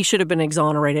right. He should have been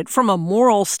exonerated. From a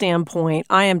moral standpoint,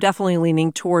 I am definitely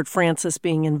leaning toward Francis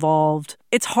being involved.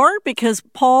 It's hard because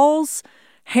Paul's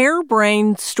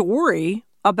harebrained story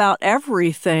about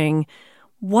everything,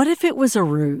 what if it was a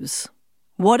ruse?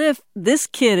 What if this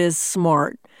kid is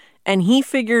smart and he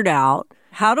figured out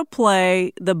how to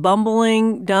play the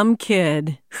bumbling, dumb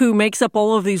kid who makes up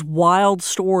all of these wild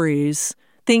stories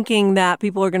thinking that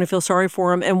people are going to feel sorry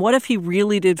for him? And what if he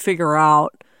really did figure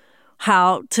out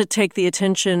how to take the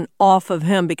attention off of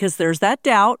him? Because there's that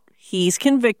doubt. He's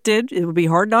convicted. It would be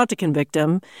hard not to convict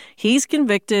him. He's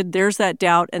convicted. There's that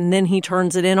doubt. And then he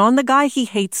turns it in on the guy he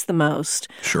hates the most.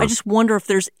 Sure. I just wonder if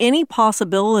there's any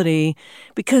possibility,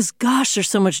 because, gosh, there's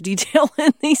so much detail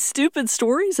in these stupid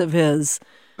stories of his.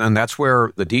 And that's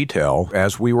where the detail,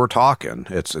 as we were talking,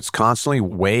 it's constantly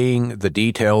weighing the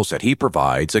details that he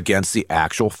provides against the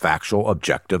actual factual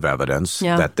objective evidence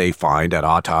that they find at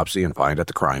autopsy and find at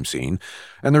the crime scene.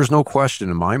 And there's no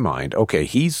question in my mind, okay,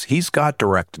 he's got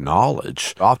direct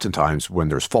knowledge. Oftentimes when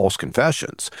there's false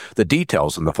confessions, the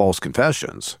details in the false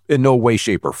confessions in no way,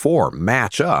 shape, or form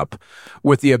match up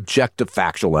with the objective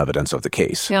factual evidence of the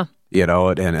case. Yeah.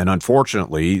 And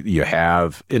unfortunately, you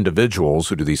have individuals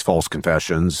who do these false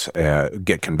confessions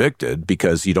get convicted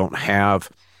because you don't have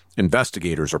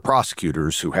investigators or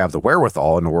prosecutors who have the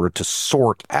wherewithal in order to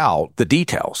sort out the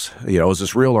details. Is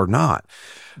this real or not?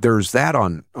 There's that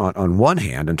on one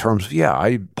hand in terms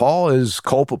of, Paul is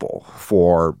culpable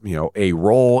for, a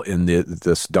role in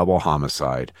this double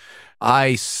homicide.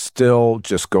 I still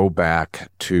just go back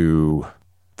to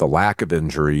the lack of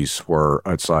injuries where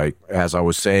it's like, as I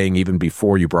was saying, even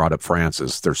before you brought up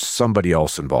Francis, there's somebody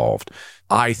else involved.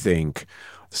 I think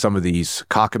some of these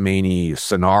cockamamie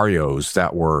scenarios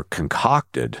that were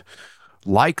concocted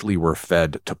likely were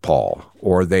fed to Paul,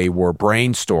 or they were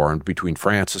brainstormed between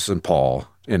Francis and Paul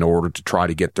in order to try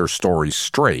to get their stories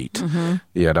straight,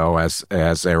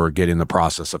 as they were getting the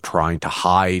process of trying to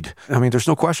hide. I mean, there's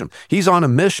no question. He's on a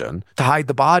mission to hide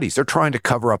the bodies. They're trying to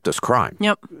cover up this crime.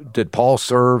 Yep. Did Paul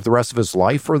serve the rest of his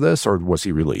life for this, or was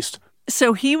he released?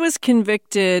 So he was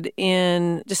convicted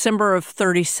in December of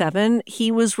 1937.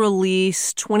 He was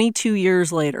released 22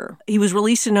 years later. He was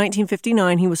released in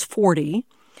 1959. He was 40,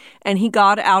 and he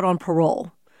got out on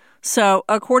parole. So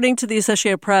according to the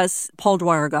Associated Press, Paul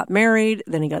Dwyer got married,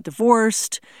 then he got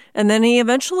divorced, and then he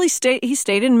eventually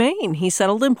stayed in Maine. He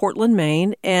settled in Portland,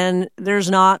 Maine, and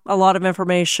there's not a lot of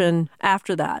information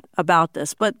after that about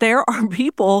this. But there are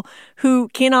people who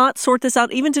cannot sort this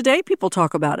out. Even today, people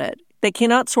talk about it. They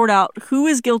cannot sort out who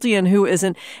is guilty and who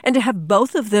isn't. And to have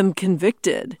both of them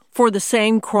convicted for the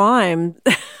same crime,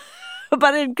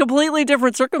 but in completely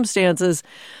different circumstances,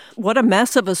 what a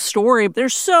mess of a story.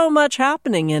 There's so much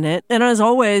happening in it. And as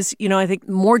always, I think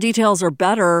more details are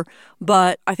better,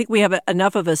 but I think we have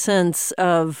enough of a sense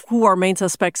of who our main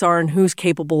suspects are and who's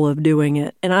capable of doing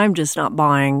it. And I'm just not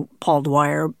buying Paul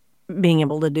Dwyer being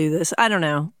able to do this. I don't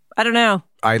know.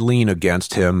 I lean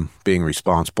against him being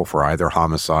responsible for either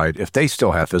homicide. If they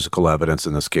still have physical evidence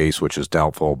in this case, which is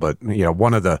doubtful, but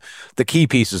one of the key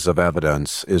pieces of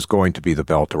evidence is going to be the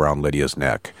belt around Lydia's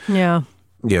neck. Yeah.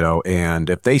 And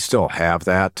if they still have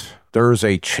that, there's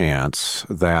a chance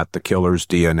that the killer's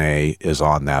DNA is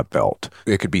on that belt.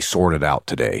 It could be sorted out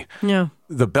today. Yeah.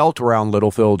 The belt around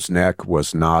Littlefield's neck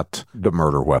was not the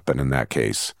murder weapon in that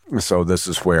case. So this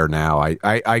is where now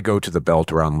I go to the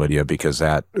belt around Lydia because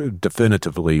that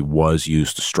definitively was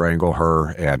used to strangle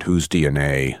her, and whose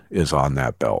DNA is on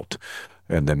that belt.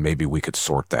 And then maybe we could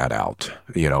sort that out,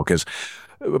 because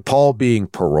Paul being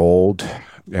paroled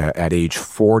at age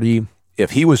 40,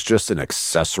 if he was just an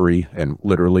accessory and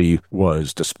literally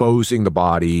was disposing the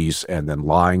bodies and then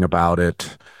lying about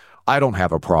it, I don't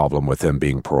have a problem with him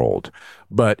being paroled.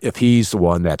 But if he's the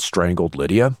one that strangled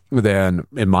Lydia, then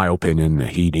in my opinion,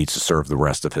 he needs to serve the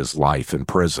rest of his life in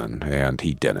prison. And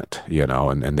he didn't,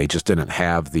 and they just didn't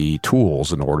have the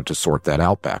tools in order to sort that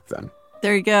out back then.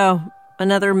 There you go.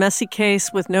 Another messy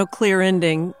case with no clear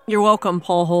ending. You're welcome,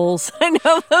 Paul Holes. I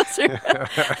know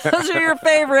those are your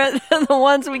favorite, the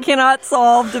ones we cannot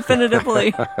solve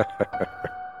definitively.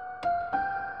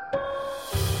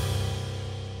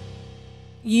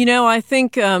 You know, I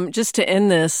think just to end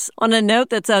this, on a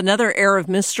note that's another air of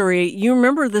mystery, you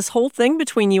remember this whole thing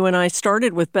between you and I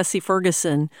started with Bessie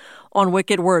Ferguson on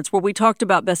Wicked Words, where we talked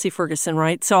about Bessie Ferguson,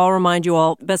 right? So I'll remind you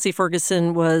all, Bessie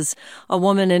Ferguson was a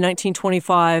woman in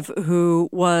 1925 who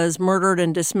was murdered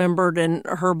and dismembered, and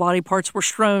her body parts were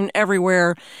strewn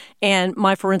everywhere. And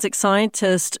my forensic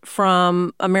scientist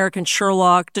from American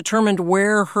Sherlock determined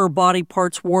where her body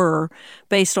parts were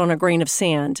based on a grain of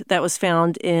sand that was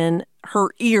found in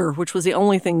her ear, which was the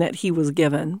only thing that he was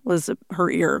given, was her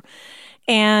ear.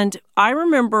 And I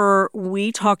remember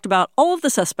we talked about all of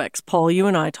the suspects. Paul, you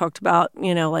and I talked about,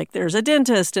 like there's a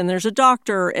dentist and there's a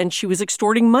doctor, and she was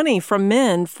extorting money from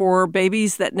men for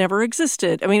babies that never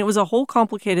existed. I mean, it was a whole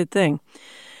complicated thing.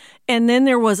 And then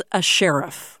there was a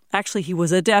sheriff. Actually, he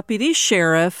was a deputy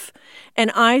sheriff. And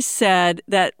I said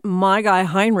that my guy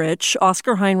Heinrich,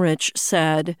 Oscar Heinrich,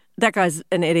 said, that guy's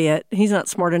an idiot. He's not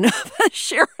smart enough. The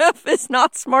sheriff is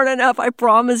not smart enough. I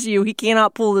promise you, he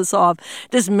cannot pull this off.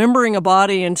 Dismembering a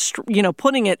body and,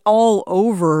 putting it all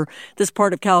over this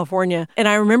part of California. And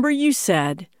I remember you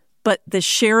said, but the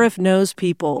sheriff knows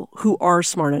people who are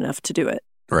smart enough to do it.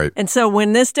 Right. And so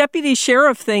when this deputy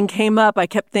sheriff thing came up, I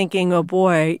kept thinking, oh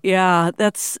boy, yeah,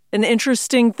 that's an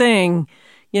interesting thing.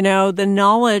 The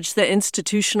knowledge, the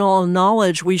institutional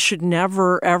knowledge, we should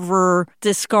never, ever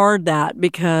discard that,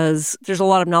 because there's a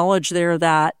lot of knowledge there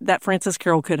that Francis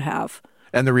Carroll could have.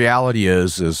 And the reality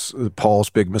is Paul's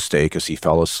big mistake is he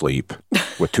fell asleep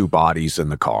with two bodies in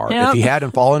the car. Yep. If he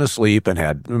hadn't fallen asleep and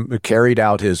had carried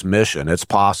out his mission, it's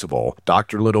possible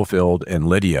Dr. Littlefield and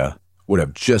Lydia would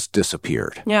have just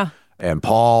disappeared. Yeah. And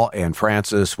Paul and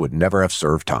Francis would never have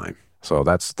served time. So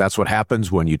that's what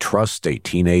happens when you trust a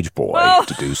teenage boy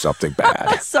to do something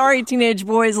bad. Sorry, teenage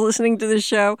boys listening to this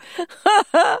show.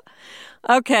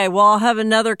 Okay, well, I'll have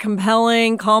another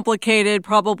compelling, complicated,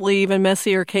 probably even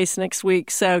messier case next week,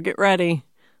 so get ready.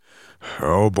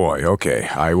 Oh, boy. Okay.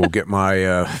 I will get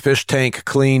my fish tank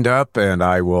cleaned up, and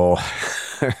I will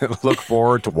look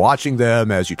forward to watching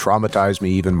them as you traumatize me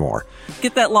even more.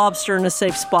 Get that lobster in a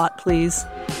safe spot, please.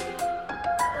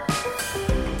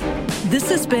 This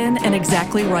has been an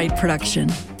Exactly Right production.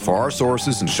 For our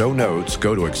sources and show notes,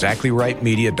 go to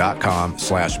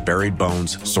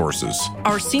exactlyrightmedia.com/buriedbonessources.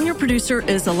 Our senior producer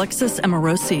is Alexis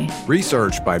Amorosi.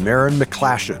 Research by Maren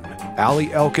McClashen,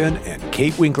 Allie Elkin, and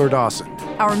Kate Winkler-Dawson.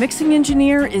 Our mixing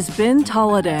engineer is Ben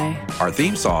Talladay. Our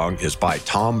theme song is by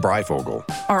Tom Breifogel.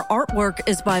 Our artwork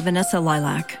is by Vanessa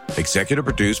Lilac. Executive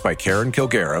produced by Karen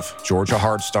Kilgariff, Georgia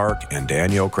Hardstark, and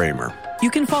Danielle Kramer.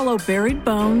 You can follow Buried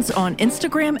Bones on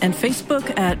Instagram and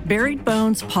Facebook at Buried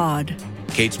Bones Pod.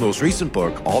 Kate's most recent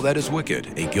book, All That Is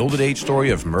Wicked, a Gilded Age story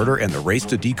of murder and the race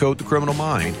to decode the criminal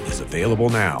mind, is available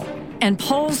now. And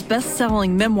Paul's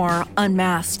best-selling memoir,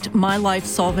 Unmasked, My Life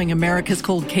Solving America's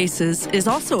Cold Cases, is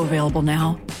also available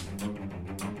now.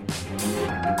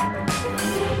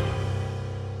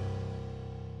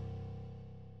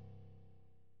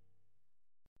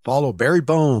 Follow Buried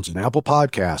Bones on Apple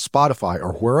Podcasts, Spotify,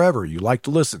 or wherever you like to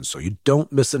listen so you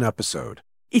don't miss an episode.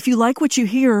 If you like what you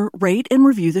hear, rate and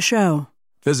review the show.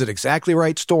 Visit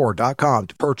ExactlyRightStore.com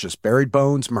to purchase Buried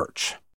Bones merch.